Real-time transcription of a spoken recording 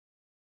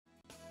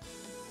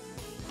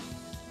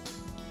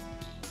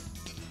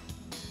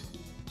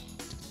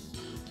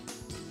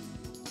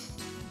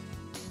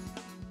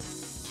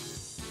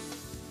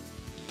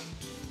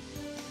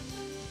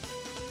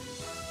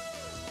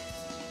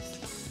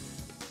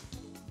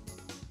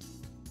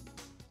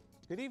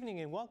Good evening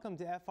and welcome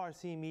to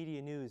FRC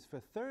Media News for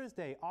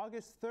Thursday,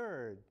 August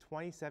 3rd,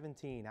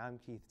 2017. I'm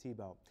Keith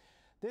Tebow.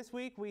 This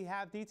week we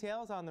have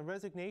details on the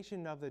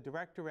resignation of the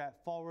director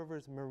at Fall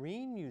River's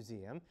Marine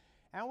Museum,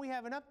 and we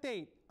have an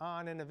update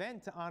on an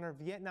event to honor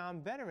Vietnam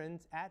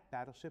veterans at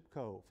Battleship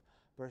Cove.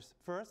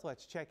 First,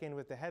 let's check in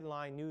with the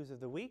headline news of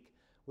the week.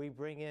 We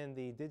bring in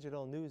the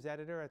digital news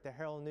editor at the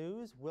Herald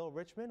News, Will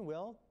Richmond.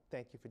 Will,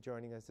 thank you for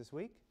joining us this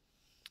week.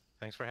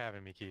 Thanks for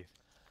having me, Keith.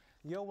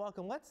 You're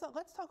welcome. Let's talk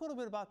a little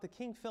bit about the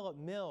King Philip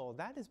Mill.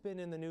 That has been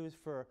in the news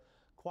for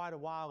quite a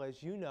while,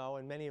 as you know,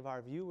 and many of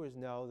our viewers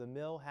know. The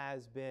mill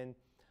has been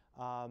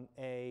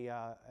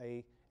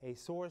a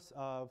source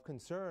of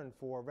concern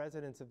for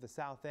residents of the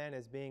South End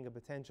as being a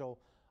potential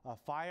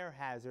fire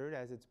hazard,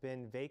 as it's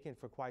been vacant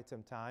for quite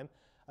some time.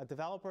 A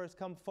developer has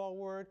come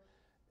forward,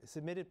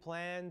 submitted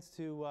plans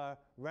to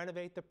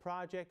renovate the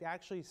project,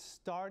 actually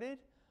started,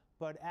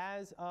 but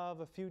as of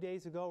a few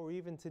days ago or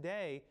even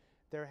today,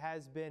 there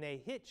has been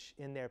a hitch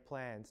in their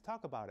plans.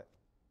 Talk about it.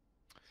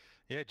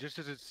 Yeah, just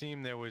as it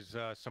seemed there was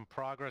some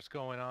progress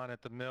going on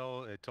at the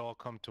mill, it's all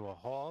come to a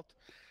halt.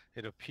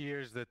 It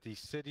appears that the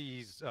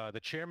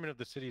chairman of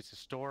the city's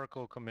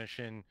historical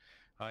commission,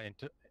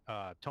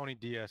 Tony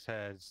Diaz,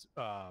 has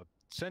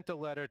sent a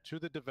letter to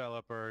the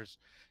developers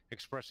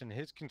expressing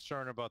his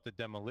concern about the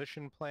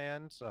demolition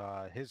plans.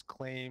 His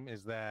claim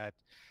is that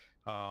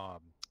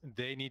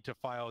they need to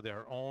file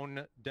their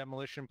own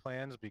demolition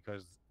plans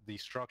because the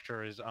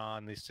structure is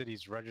on the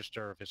city's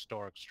register of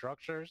historic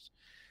structures.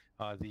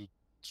 The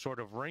sort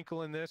of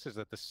wrinkle in this is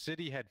that the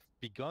city had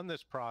begun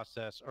this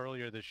process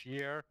earlier this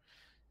year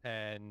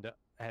and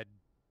had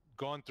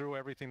gone through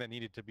everything that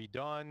needed to be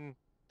done.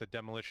 The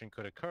demolition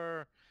could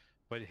occur,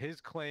 but his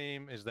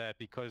claim is that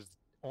because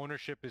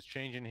ownership is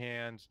changing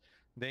hands,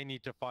 they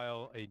need to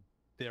file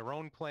their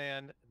own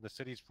plan. The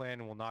city's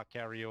plan will not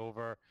carry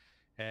over.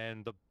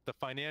 And the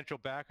financial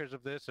backers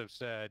of this have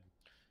said,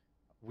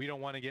 we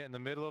don't want to get in the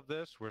middle of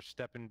this. We're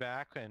stepping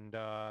back, and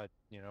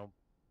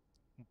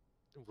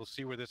we'll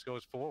see where this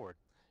goes forward.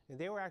 And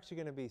they were actually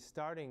going to be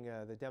starting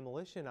the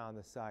demolition on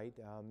the site.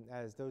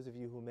 As those of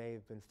you who may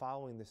have been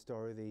following the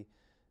story,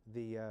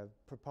 the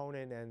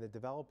proponent and the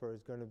developer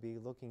is going to be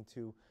looking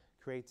to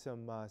create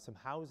some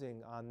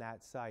housing on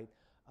that site.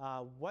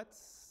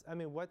 What's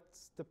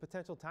the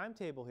potential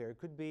timetable here? It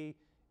could be,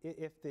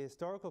 if the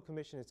Historical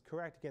Commission is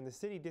correct. Again, the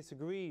city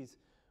disagrees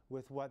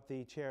with what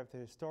the chair of the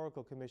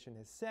Historical Commission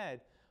has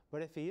said,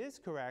 but if he is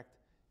correct,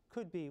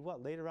 could be,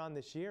 what, later on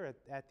this year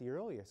at the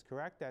earliest,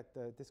 correct, that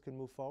this could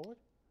move forward?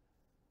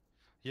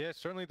 Yeah,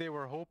 certainly they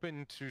were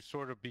hoping to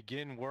sort of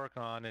begin work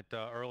on it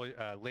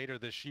later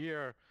this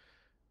year,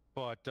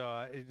 but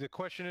the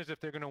question is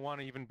if they're going to want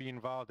to even be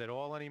involved at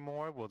all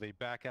anymore. Will they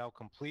back out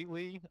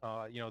completely?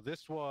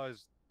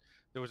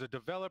 There was a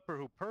developer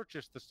who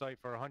purchased the site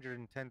for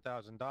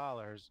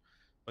 $110,000,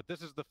 but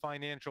this is the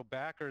financial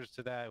backers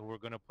to that who are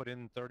going to put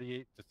in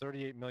 $38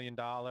 million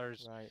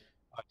right,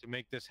 to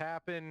make this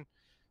happen.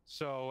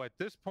 So at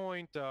this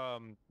point,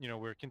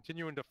 we're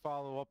continuing to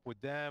follow up with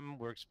them.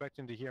 We're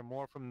expecting to hear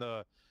more from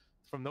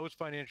those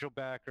financial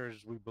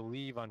backers, we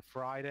believe, on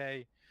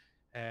Friday,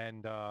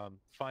 and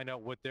find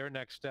out what their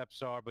next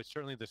steps are. But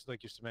certainly, this,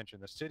 like you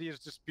mentioned, the city is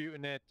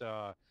disputing it.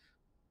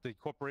 The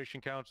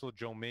Corporation Counsel,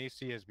 Joe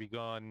Macy, has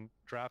begun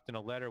drafting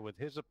a letter with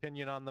his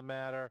opinion on the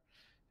matter,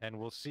 and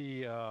we'll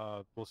see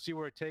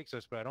where it takes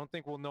us. But I don't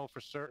think we'll know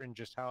for certain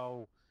just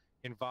how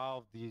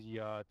involved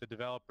the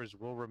developers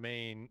will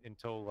remain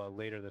until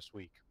later this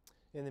week.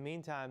 In the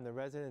meantime, the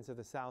residents of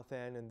the South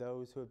End and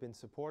those who have been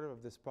supportive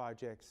of this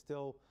project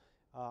still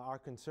are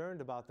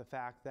concerned about the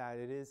fact that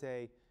it is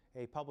a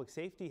public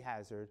safety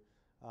hazard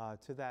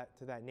to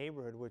that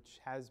neighborhood,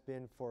 which has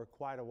been for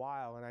quite a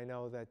while. And I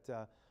know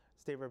that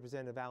State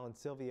Representative Alan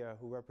Sylvia,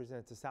 who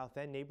represents the South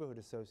End Neighborhood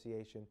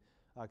Association,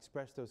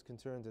 expressed those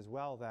concerns as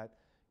well, that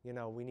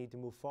we need to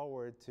move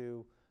forward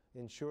to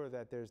ensure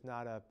that there's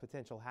not a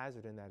potential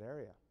hazard in that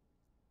area.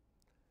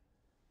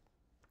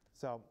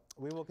 So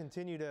we will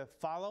continue to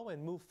follow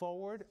and move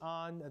forward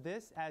on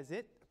this as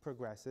it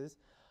progresses.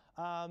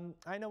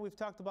 I know we've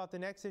talked about the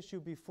next issue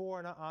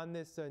before on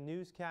this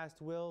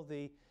newscast, Will,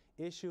 the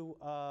issue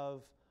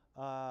of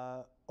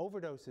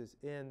overdoses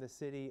in the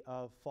city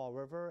of Fall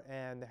River,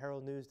 and the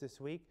Herald News this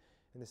week,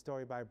 and the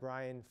story by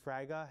Brian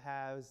Fraga,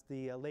 has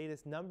the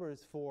latest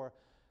numbers for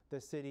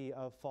the city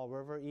of Fall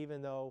River.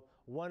 Even though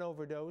one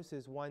overdose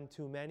is one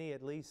too many,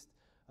 at least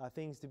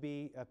things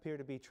appear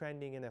to be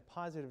trending in a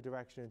positive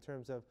direction in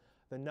terms of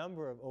the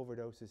number of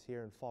overdoses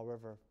here in Fall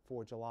River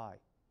for July.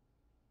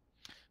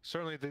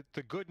 Certainly,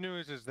 the good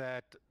news is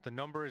that the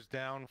number is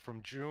down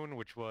from June,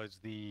 which was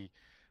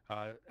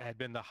had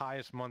been the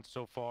highest month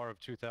so far of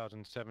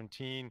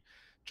 2017.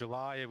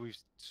 July, we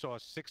saw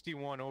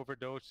 61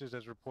 overdoses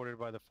as reported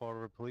by the Fall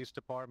River Police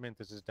Department.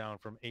 This is down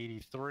from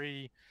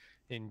 83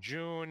 in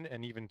June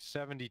and even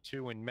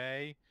 72 in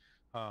May.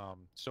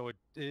 So it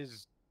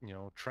is,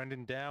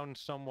 trending down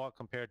somewhat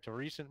compared to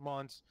recent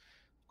months.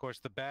 Of course,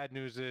 the bad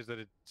news is that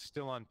it's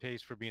still on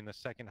pace for being the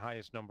second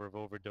highest number of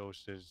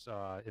overdoses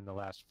in the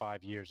last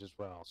 5 years as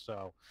well.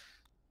 So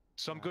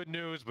some good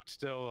news, but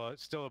still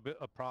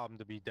a problem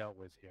to be dealt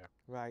with here.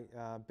 Right.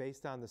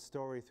 Based on the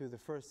story, through the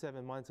first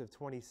 7 months of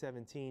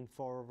 2017,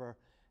 Fall River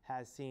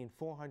has seen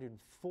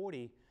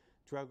 440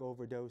 drug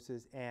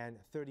overdoses and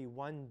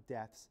 31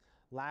 deaths.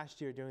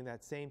 Last year, during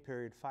that same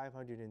period,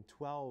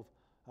 512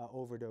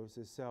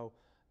 overdoses. So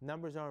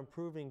numbers are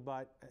improving,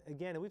 but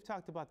again, and we've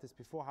talked about this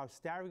before, how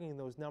staggering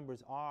those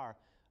numbers are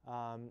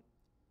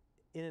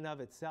in and of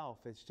itself.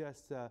 It's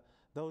just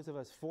those of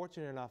us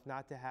fortunate enough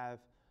not to have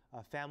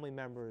family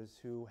members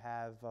who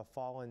have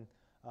fallen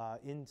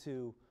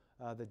into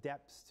the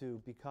depths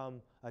to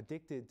become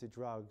addicted to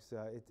drugs.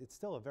 It's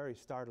still a very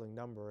startling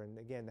number, and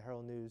again, the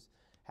Herald News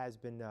has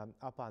been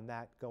up on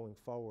that going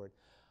forward.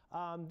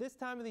 This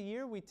time of the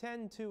year, we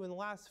tend to, in the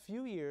last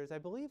few years, I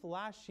believe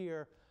last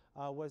year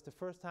was the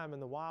first time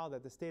in a while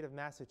that the state of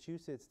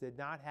Massachusetts did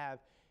not have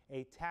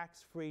a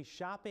tax-free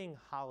shopping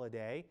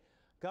holiday.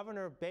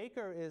 Governor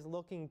Baker is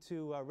looking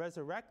to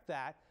resurrect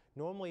that.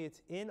 Normally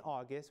it's in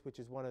August, which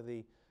is one of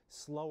the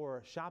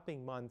slower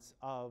shopping months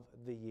of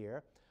the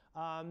year.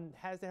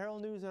 Has the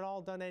Herald News at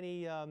all done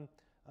any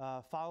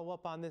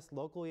follow-up on this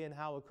locally and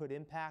how it could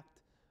impact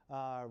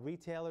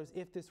retailers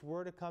if this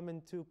were to come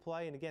into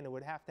play? And again, it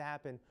would have to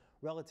happen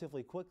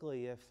relatively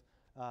quickly if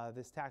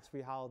this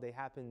tax-free holiday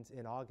happens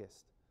in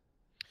August.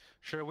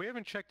 Sure, we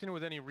haven't checked in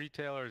with any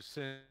retailers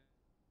since.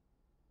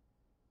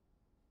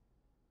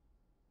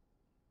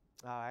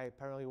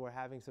 Apparently we're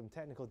having some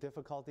technical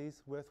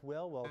difficulties with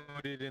Will. Well,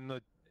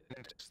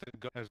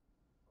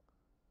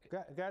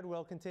 go ahead,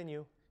 Will,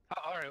 continue.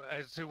 All right,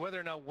 as to whether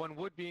or not one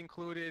would be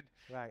included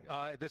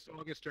this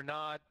August or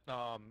not,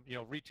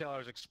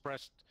 retailers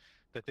expressed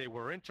that they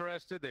were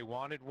interested, they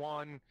wanted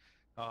one.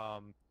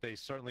 They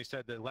certainly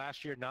said that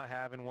last year not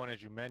having one,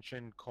 as you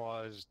mentioned,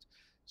 caused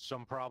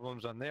some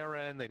problems on their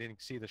end. They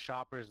didn't see the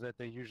shoppers that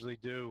they usually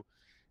do.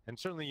 And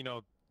certainly,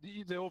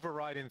 the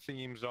overriding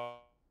themes are.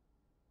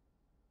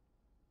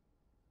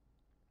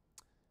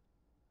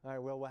 All right,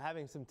 well, we're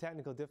having some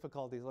technical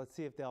difficulties. Let's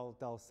see if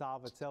they'll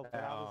solve itself.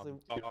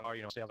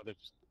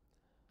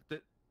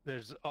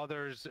 There's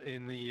others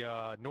in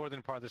the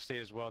northern part of the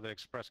state as well that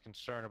express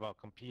concern about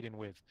competing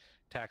with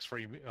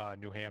tax-free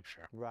New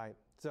Hampshire. Right.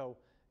 So,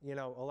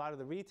 a lot of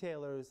the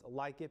retailers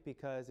like it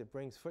because it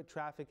brings foot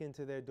traffic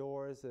into their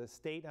doors. The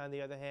state, on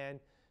the other hand,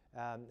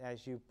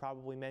 as you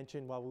probably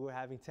mentioned while we were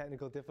having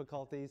technical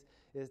difficulties,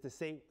 is the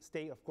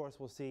state, of course,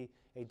 will see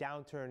a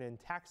downturn in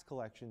tax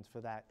collections for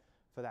that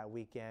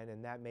weekend,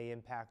 and that may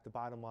impact the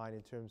bottom line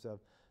in terms of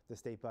the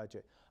state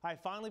budget. All right,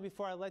 finally,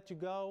 before I let you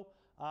go,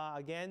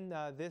 again,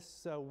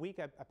 this week,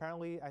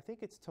 apparently, I think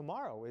it's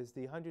tomorrow, is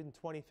the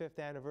 125th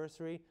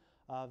anniversary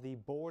of the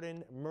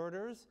Borden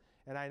murders.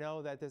 And I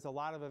know that there's a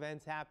lot of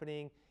events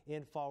happening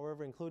in Fall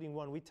River, including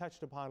one we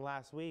touched upon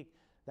last week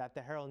that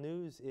the Herald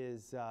News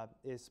is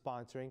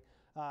sponsoring.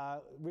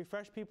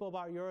 Refresh people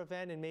about your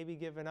event and maybe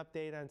give an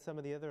update on some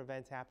of the other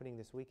events happening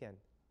this weekend.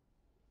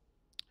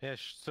 Yes,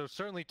 so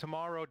certainly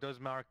tomorrow does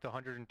mark the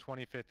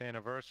 125th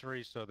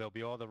anniversary, so there'll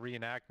be all the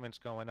reenactments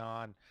going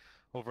on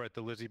over at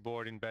the Lizzie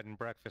Borden Bed and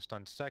Breakfast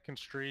on 2nd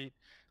Street.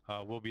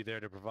 We'll be there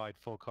to provide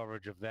full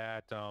coverage of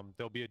that.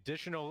 There'll be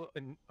additional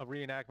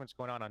reenactments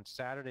going on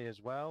Saturday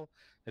as well,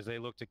 as they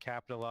look to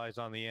capitalize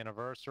on the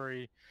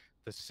anniversary.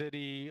 The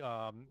city,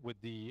 with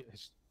the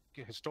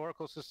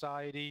Historical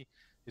Society,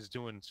 is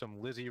doing some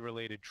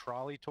Lizzie-related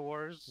trolley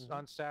tours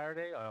on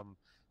Saturday.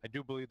 I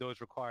do believe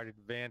those required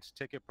advanced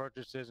ticket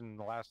purchases, and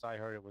the last I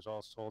heard it was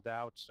all sold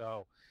out.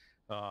 So,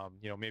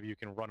 maybe you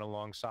can run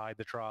alongside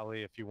the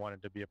trolley if you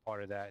wanted to be a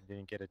part of that and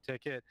didn't get a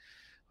ticket.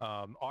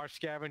 Our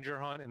scavenger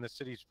hunt in the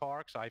city's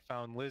parks, I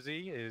Found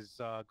Lizzie, is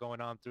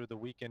going on through the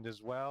weekend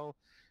as well.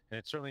 And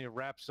it certainly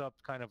wraps up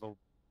kind of a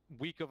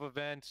week of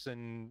events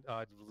and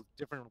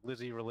different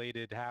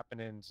Lizzie-related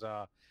happenings,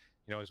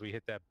 as we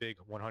hit that big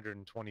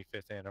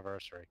 125th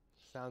anniversary.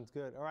 Sounds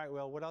good. All right,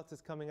 well, what else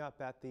is coming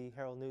up at the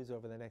Herald News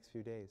over the next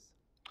few days?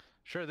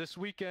 Sure. This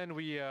weekend,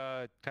 we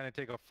kind of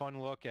take a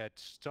fun look at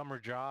summer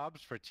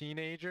jobs for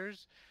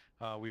teenagers.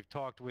 We've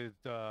talked with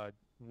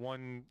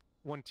one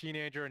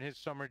teenager and his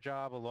summer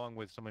job, along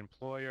with some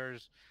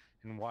employers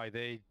and why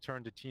they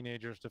turn to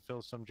teenagers to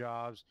fill some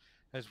jobs,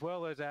 as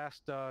well as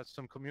asked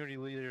some community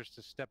leaders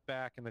to step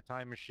back in the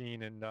time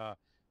machine and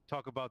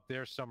talk about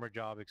their summer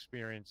job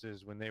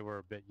experiences when they were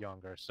a bit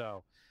younger.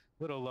 So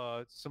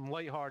some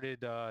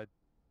lighthearted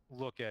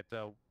look at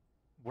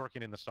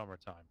working in the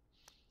summertime.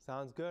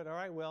 Sounds good. All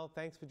right, well,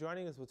 thanks for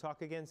joining us. We'll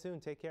talk again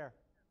soon. Take care.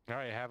 All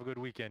right, have a good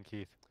weekend,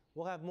 Keith.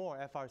 We'll have more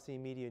FRC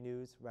Media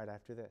News right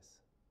after this.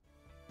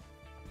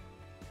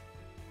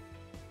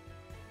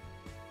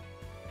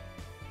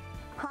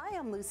 Hi,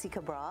 I'm Lucy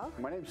Cabral.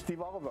 My name is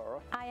Steve Oliveira.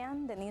 I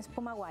am Denise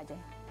Pumaguaye.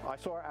 I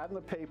saw our ad in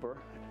the paper,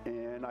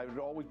 and I've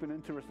always been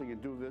interested in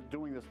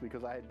doing this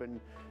because I had been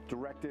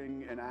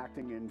directing and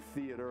acting in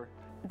theater.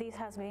 This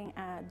has been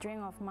a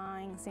dream of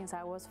mine since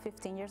I was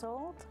 15 years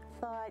old.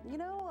 Thought,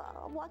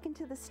 I'll walk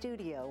into the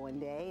studio one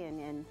day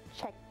and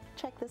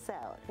check this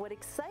out. What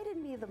excited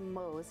me the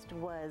most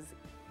was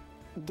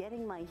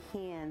getting my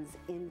hands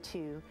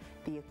into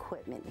the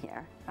equipment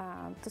here.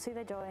 To see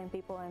the joy in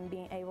people and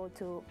being able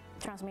to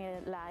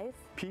transmit it live.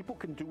 People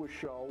can do a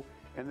show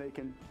and they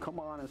can come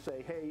on and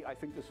say, hey, I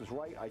think this is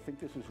right, I think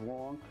this is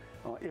wrong,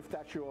 if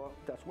that's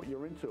what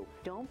you're into.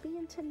 Don't be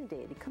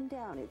intimidated. Come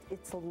down.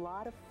 It's a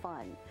lot of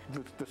fun.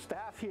 The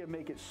staff here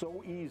make it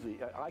so easy.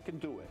 I can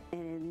do it.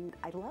 And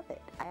I love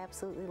it. I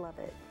absolutely love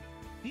it.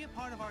 Be a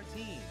part of our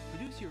team.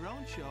 Produce your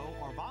own show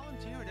or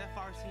volunteer at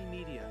FRC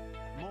Media.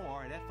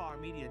 More at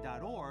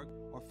frmedia.org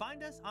or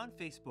find us on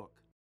Facebook.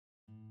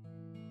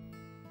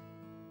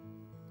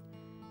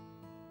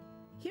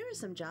 Here are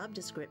some job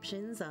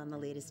descriptions on the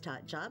latest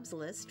hot jobs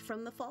list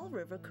from the Fall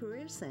River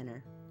Career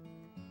Center.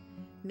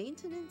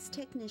 Maintenance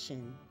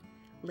Technician.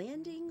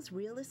 Landings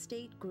Real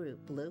Estate Group,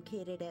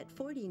 located at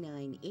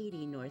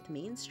 4980 North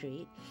Main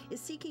Street, is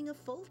seeking a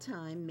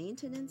full-time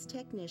maintenance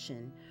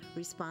technician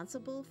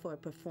responsible for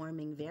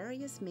performing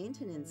various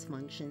maintenance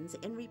functions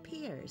and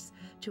repairs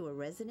to a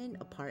resident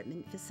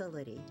apartment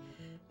facility.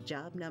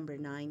 Job number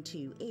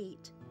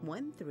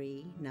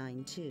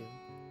 928-1392.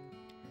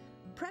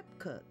 Prep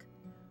Cook.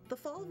 The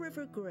Fall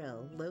River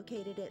Grill,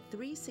 located at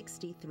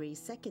 363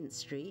 2nd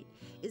Street,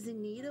 is in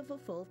need of a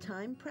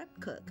full-time prep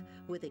cook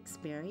with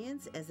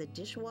experience as a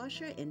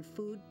dishwasher and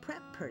food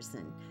prep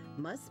person.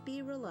 Must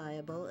be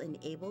reliable and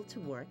able to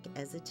work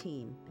as a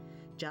team.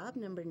 Job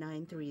number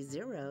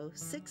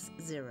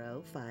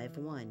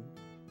 930-6051.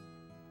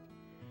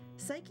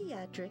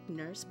 Psychiatric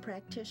Nurse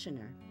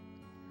Practitioner.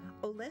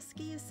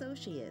 Oleski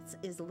Associates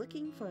is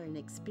looking for an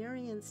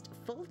experienced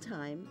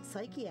full-time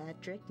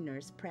psychiatric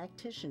nurse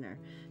practitioner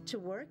to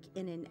work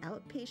in an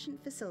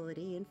outpatient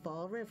facility in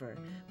Fall River,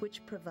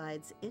 which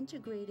provides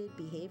integrated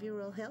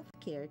behavioral health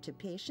care to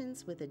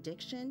patients with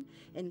addiction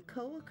and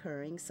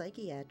co-occurring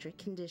psychiatric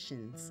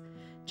conditions.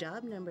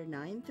 Job number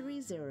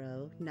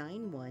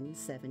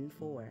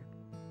 930-9174.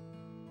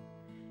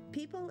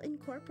 People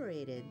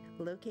Incorporated,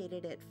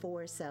 located at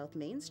 4 South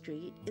Main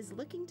Street, is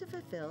looking to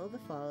fulfill the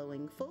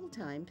following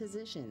full-time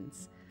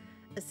positions.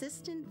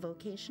 Assistant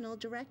Vocational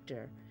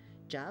Director,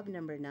 job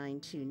number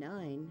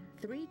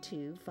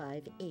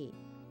 929-3258.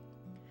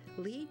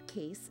 Lead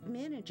Case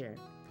Manager,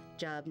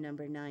 job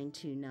number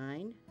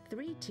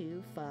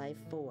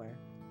 929-3254.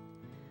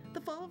 The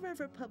Fall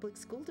River Public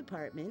School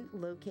Department,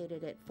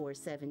 located at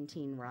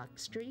 417 Rock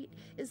Street,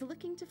 is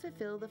looking to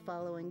fulfill the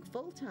following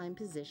full-time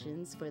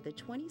positions for the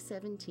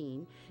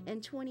 2017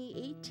 and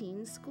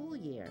 2018 school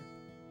year.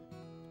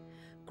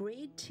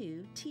 Grade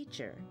 2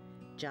 Teacher,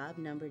 job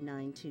number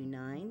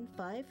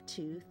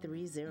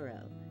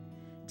 929-5230.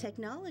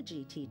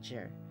 Technology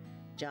Teacher,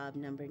 job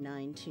number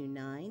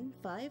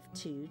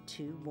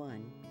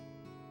 929-5221.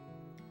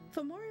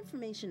 For more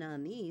information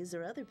on these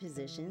or other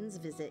positions,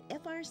 visit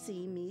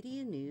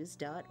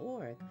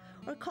frcmedianews.org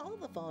or call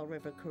the Fall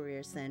River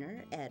Career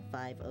Center at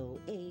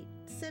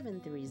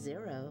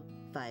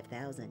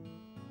 508-730-5000.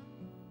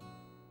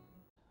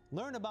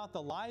 Learn about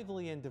the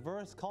lively and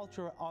diverse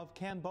culture of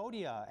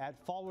Cambodia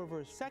at Fall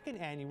River's second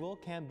annual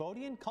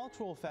Cambodian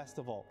Cultural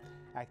Festival.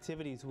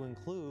 Activities will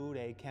include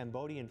a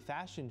Cambodian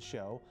fashion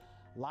show,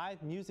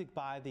 live music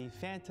by the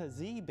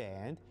Fantasy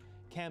Band,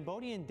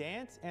 Cambodian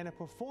dance, and a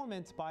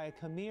performance by a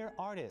Khmer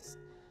artist.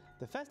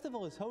 The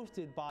festival is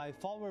hosted by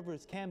Fall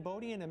River's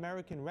Cambodian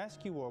American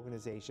Rescue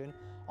Organization,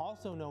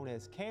 also known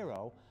as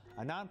CARO,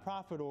 a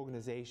nonprofit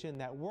organization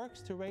that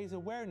works to raise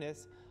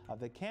awareness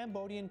of the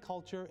Cambodian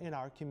culture in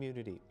our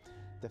community.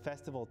 The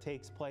festival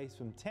takes place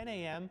from 10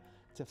 a.m.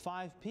 to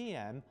 5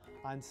 p.m.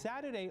 on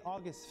Saturday,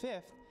 August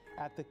 5th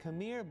at the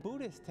Khmer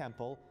Buddhist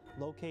Temple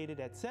located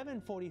at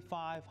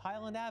 745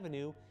 Highland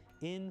Avenue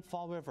in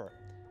Fall River.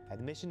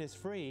 Admission is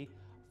free.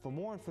 For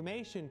more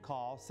information,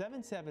 call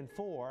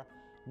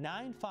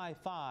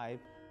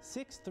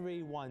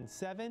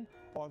 774-955-6317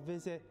 or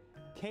visit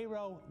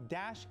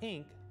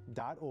caro-inc.org.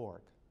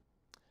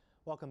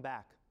 Welcome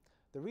back.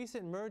 The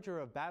recent merger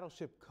of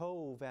Battleship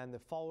Cove and the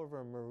Fall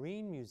River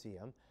Marine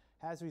Museum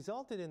has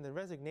resulted in the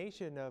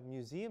resignation of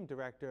Museum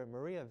Director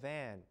Maria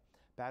Van.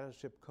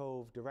 Battleship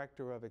Cove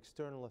Director of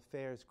External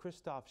Affairs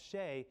Christoph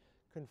Shea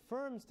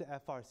confirms to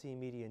FRC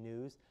Media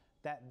News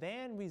that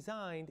Van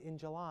resigned in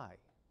July.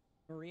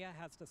 Maria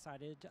has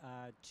decided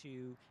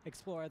to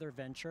explore other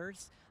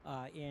ventures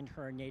in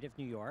her native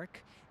New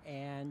York,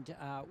 and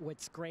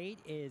what's great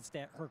is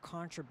that her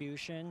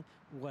contribution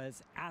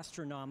was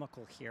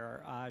astronomical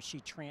here.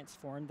 She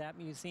transformed that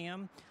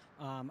museum.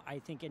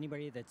 I think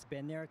anybody that's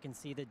been there can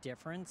see the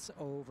difference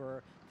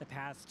over the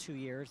past 2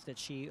 years that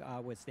she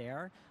was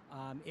there.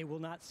 It will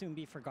not soon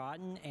be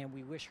forgotten, and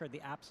we wish her the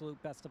absolute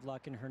best of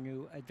luck in her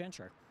new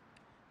adventure.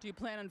 Do you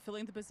plan on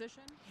filling the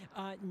position?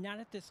 Not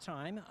at this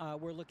time.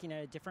 We're looking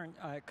at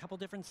a couple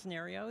different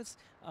scenarios.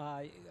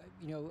 A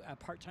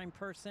part-time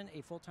person,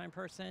 a full-time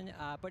person,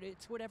 but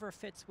it's whatever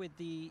fits with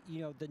the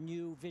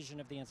new vision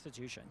of the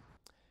institution.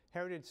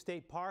 Heritage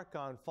State Park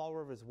on Fall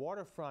River's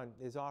waterfront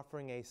is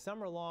offering a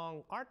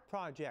summer-long art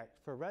project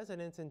for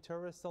residents and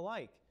tourists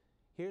alike.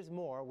 Here's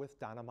more with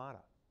Donna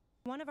Mata.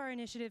 One of our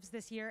initiatives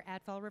this year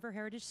at Fall River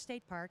Heritage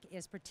State Park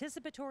is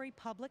participatory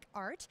public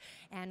art,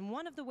 and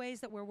one of the ways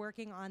that we're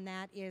working on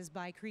that is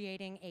by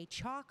creating a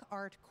chalk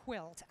art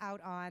quilt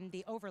out on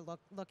the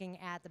overlook looking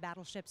at the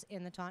battleships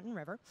in the Taunton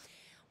River.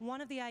 One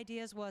of the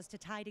ideas was to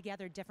tie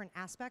together different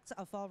aspects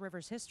of Fall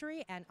River's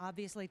history, and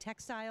obviously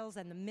textiles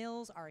and the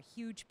mills are a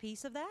huge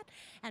piece of that.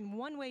 And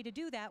one way to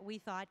do that, we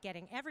thought,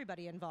 getting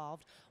everybody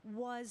involved,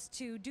 was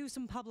to do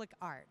some public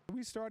art.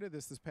 We started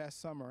this past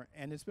summer,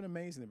 and it's been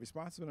amazing. The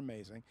response has been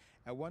amazing.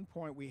 At one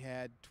point, we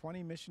had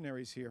 20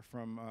 missionaries here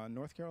from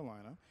North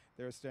Carolina.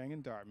 They were staying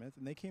in Dartmouth,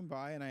 and they came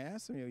by, and I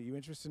asked them, are you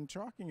interested in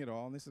chalking at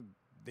all? And they said,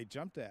 they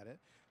jumped at it.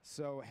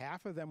 So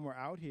half of them were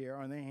out here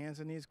on their hands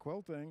and knees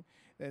quilting,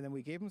 and then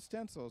we gave them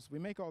stencils. We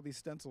make all these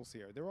stencils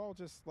here. They're all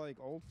just like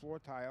old floor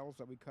tiles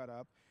that we cut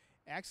up.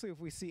 Actually, if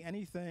we see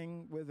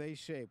anything with a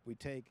shape, we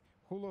take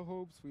hula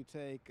hoops, we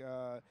take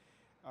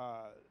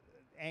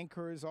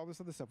anchors, all this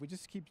other stuff. We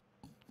just keep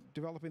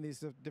developing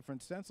these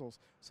different stencils.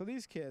 So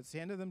these kids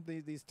handed them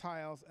these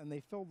tiles, and they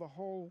filled the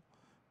whole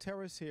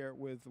terrace here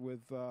with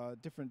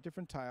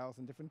different tiles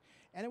and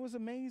it was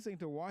amazing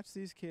to watch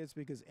these kids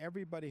because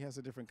everybody has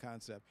a different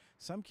concept.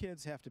 Some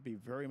kids have to be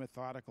very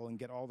methodical and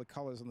get all the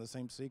colors in the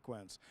same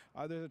sequence.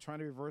 Others are trying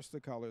to reverse the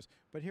colors.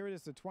 But here it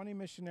is, the 20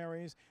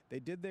 missionaries, they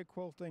did their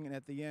quilting, and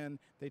at the end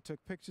they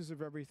took pictures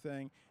of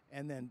everything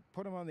and then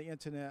put them on the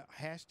internet,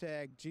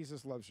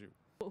 #JesusLovesYou.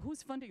 Well,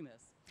 who's funding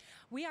this?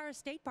 We are a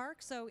state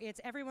park, so it's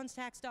everyone's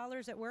tax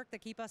dollars at work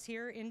that keep us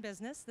here in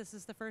business. This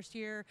is the first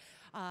year,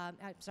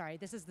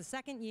 this is the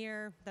second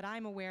year that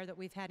I'm aware that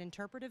we've had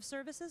interpretive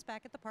services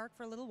back at the park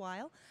for a little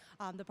while.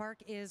 The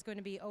park is going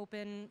to be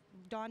open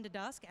dawn to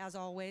dusk, as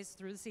always,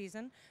 through the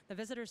season. The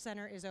visitor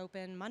center is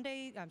open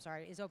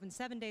is open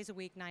 7 days a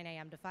week, 9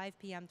 a.m. to 5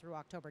 p.m. through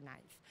October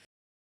 9th.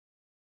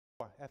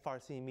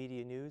 FRC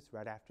Media News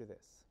right after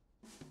this.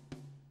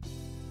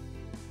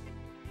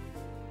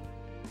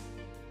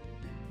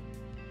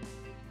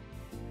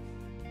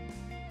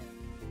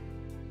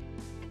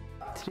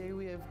 Today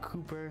we have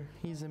Cooper.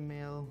 He's a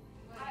male,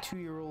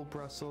 2-year-old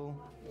Brussels.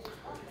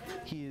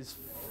 He is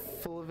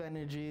full of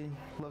energy,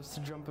 loves to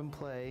jump and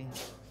play.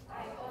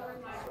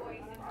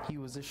 He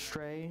was a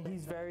stray.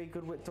 He's very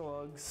good with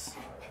dogs.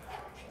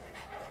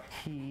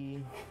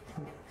 He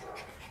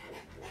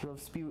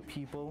loves to be with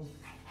people.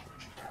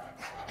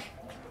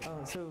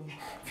 So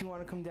if you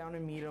want to come down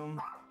and meet him,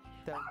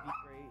 that would be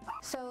great.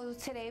 So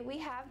today we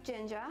have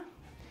Ginger.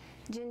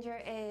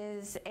 Ginger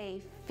is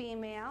a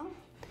female.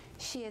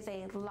 She is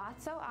a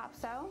Lhasa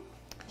Apso.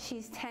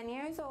 She's 10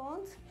 years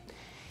old.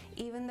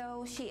 Even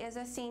though she is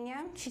a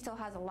senior, she still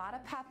has a lot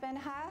of pep in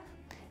her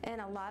and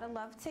a lot of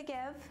love to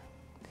give.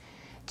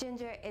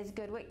 Ginger is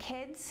good with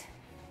kids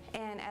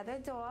and other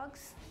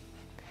dogs.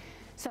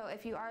 So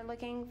if you are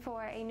looking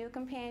for a new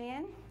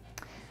companion,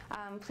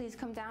 please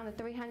come down to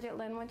 300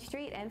 Linwood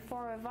Street in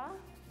Fall River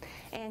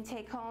and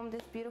take home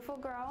this beautiful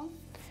girl.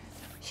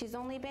 She's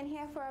only been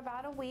here for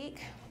about a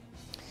week.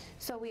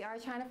 So we are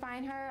trying to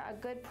find her a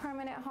good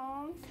permanent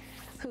home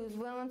who's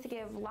willing to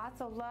give lots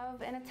of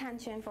love and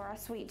attention for our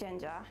sweet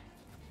Ginger.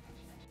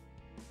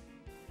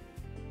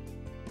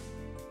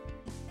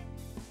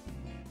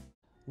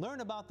 Learn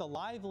about the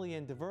lively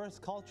and diverse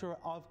culture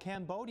of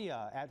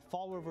Cambodia at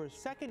Fall River's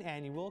second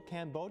annual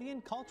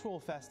Cambodian Cultural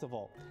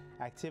Festival.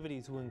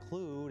 Activities will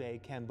include a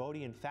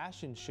Cambodian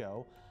fashion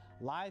show,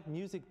 live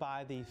music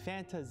by the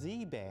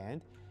Fantasy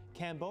Band,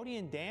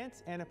 Cambodian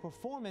dance, and a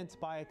performance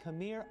by a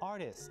Khmer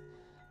artist.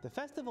 The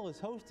festival is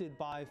hosted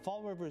by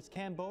Fall River's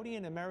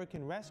Cambodian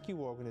American Rescue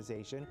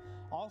Organization,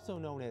 also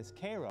known as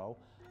CARO,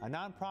 a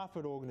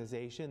nonprofit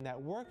organization that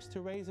works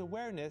to raise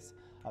awareness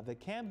of the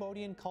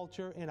Cambodian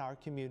culture in our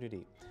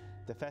community.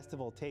 The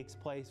festival takes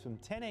place from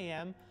 10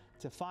 a.m.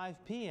 to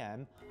 5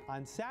 p.m.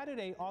 on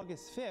Saturday,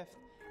 August 5th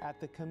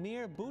at the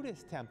Khmer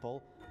Buddhist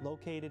Temple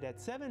located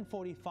at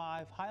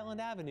 745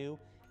 Highland Avenue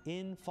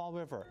in Fall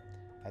River.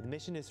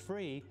 Admission is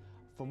free.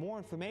 For more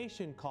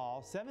information,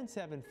 call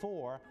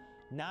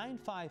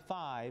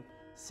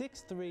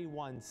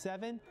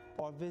 774-955-6317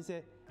 or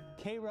visit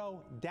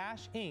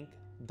caro-inc.org.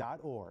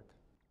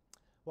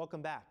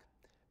 Welcome back.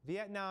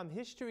 Vietnam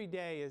History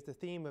Day is the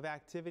theme of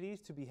activities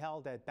to be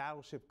held at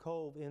Battleship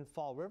Cove in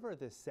Fall River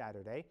this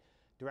Saturday.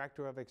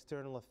 Director of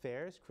External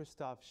Affairs,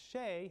 Christophe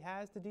Shea,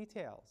 has the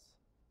details.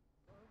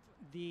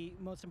 The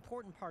most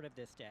important part of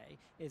this day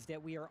is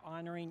that we are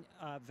honoring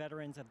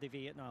veterans of the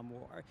Vietnam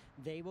War.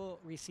 They will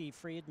receive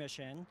free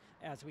admission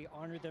as we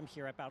honor them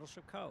here at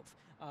Battleship Cove.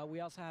 We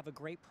also have a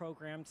great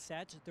program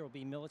set. There will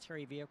be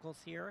military vehicles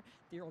here.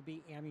 There will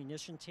be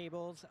ammunition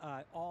tables,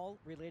 all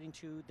relating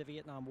to the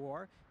Vietnam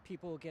War.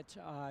 People will get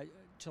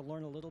to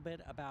learn a little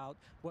bit about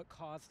what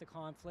caused the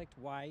conflict,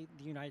 why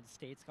the United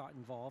States got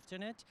involved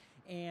in it.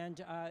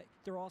 And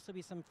there will also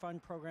be some fun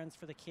programs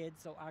for the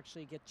kids. They'll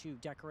actually get to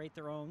decorate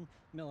their own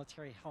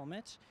military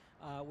helmet,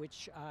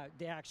 which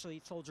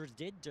soldiers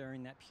did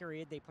during that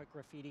period. They put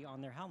graffiti on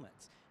their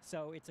helmets.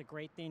 So it's a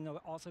great thing.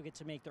 They'll also get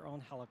to make their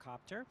own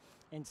helicopter.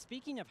 And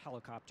speaking of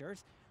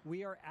helicopters,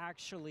 we are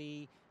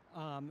actually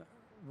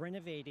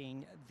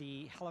renovating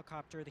the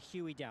helicopter, the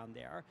Huey, down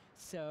there.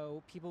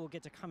 So people will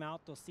get to come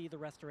out, they'll see the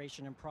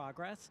restoration in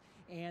progress,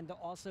 and they'll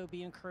also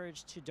be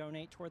encouraged to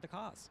donate toward the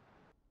cause.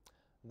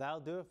 That'll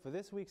do it for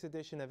this week's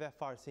edition of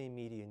FRC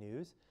Media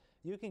News.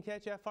 You can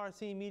catch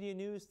FRC Media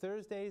News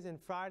Thursdays and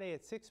Friday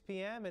at 6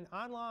 p.m. and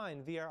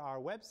online via our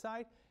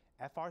website,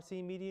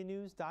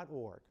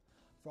 frcmedianews.org.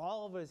 For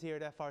all of us here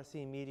at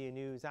FRC Media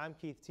News, I'm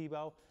Keith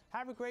Tebow.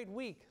 Have a great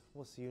week.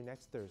 We'll see you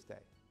next Thursday.